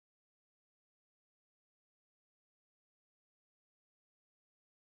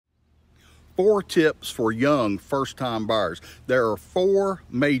4 tips for young first-time buyers. There are 4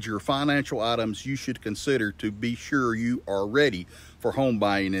 major financial items you should consider to be sure you are ready for home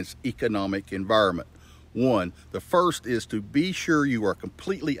buying in this economic environment. 1, the first is to be sure you are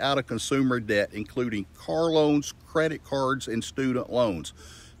completely out of consumer debt, including car loans, credit cards, and student loans.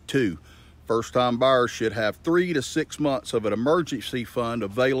 2, first-time buyers should have 3 to 6 months of an emergency fund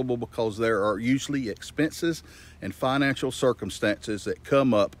available because there are usually expenses and financial circumstances that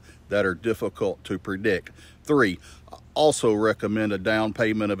come up that are difficult to predict. 3, I also recommend a down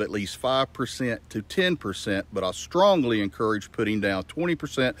payment of at least 5% to 10%, but I strongly encourage putting down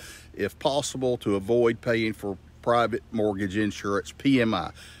 20% if possible to avoid paying for private mortgage insurance,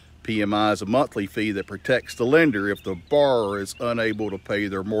 PMI. PMI is a monthly fee that protects the lender if the borrower is unable to pay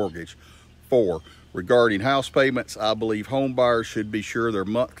their mortgage. 4, regarding house payments, I believe home buyers should be sure their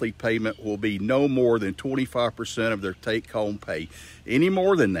monthly payment will be no more than 25% of their take-home pay. Any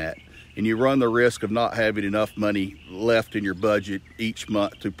more than that, and you run the risk of not having enough money left in your budget each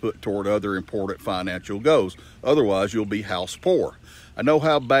month to put toward other important financial goals. Otherwise, you'll be house poor. I know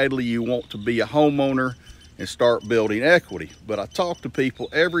how badly you want to be a homeowner and start building equity, but I talk to people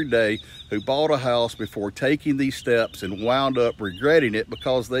every day who bought a house before taking these steps and wound up regretting it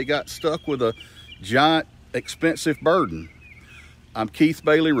because they got stuck with a giant expensive burden. I'm Keith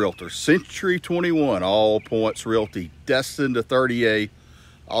Bailey, Realtor, Century 21, All Points Realty, Destin to 30A.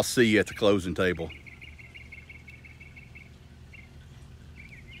 I'll see you at the closing table.